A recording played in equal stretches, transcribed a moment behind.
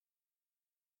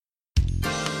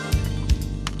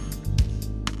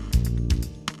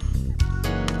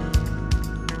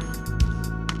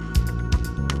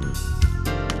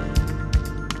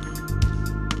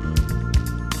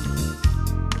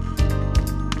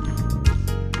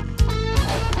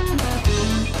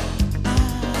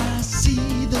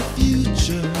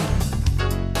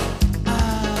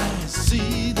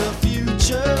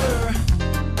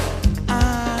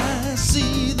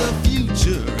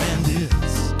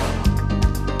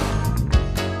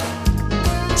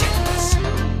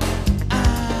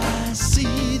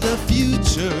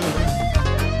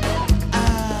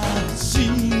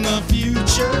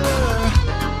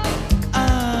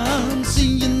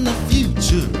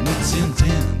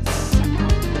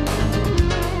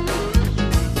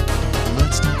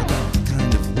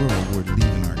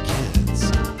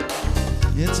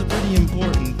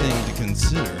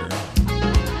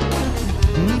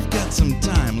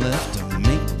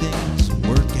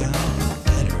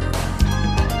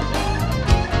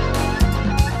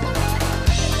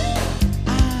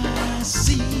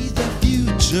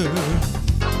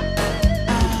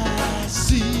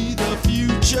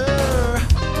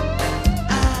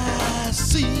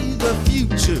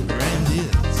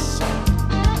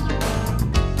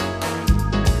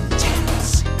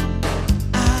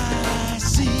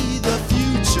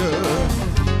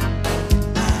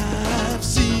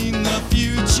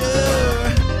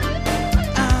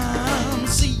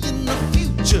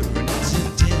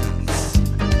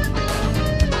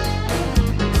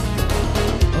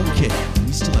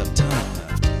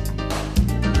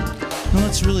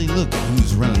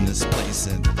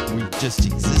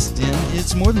exist in.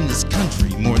 It's more than this country,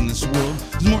 more than this world.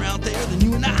 There's more out there than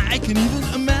you and I can even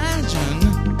imagine.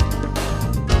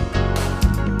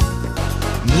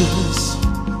 This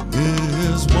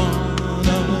is one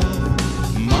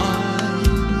of my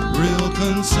real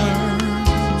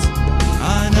concerns.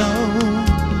 I know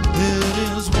it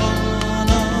is one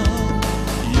of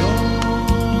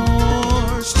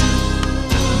yours too.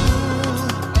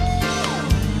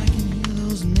 I can hear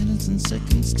those minutes and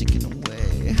seconds ticking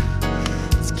away.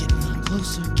 It's getting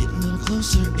a little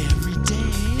closer every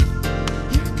day.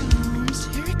 Here it comes,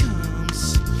 here it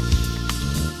comes.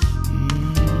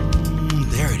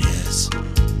 There it is.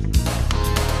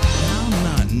 I'm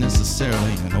not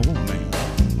necessarily an old man,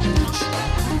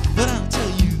 but I'll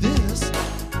tell you this.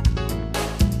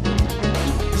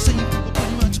 The same people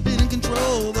pretty much been in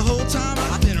control the whole time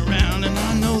I've been around, and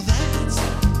I know that's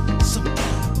some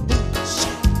kind of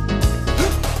bullshit.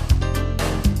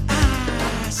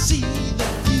 I see the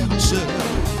future.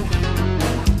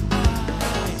 I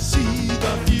see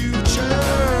the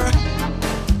future.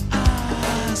 I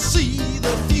see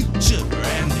the future,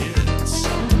 and it's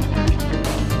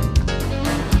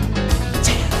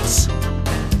tense.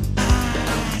 I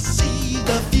see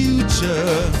the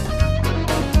future.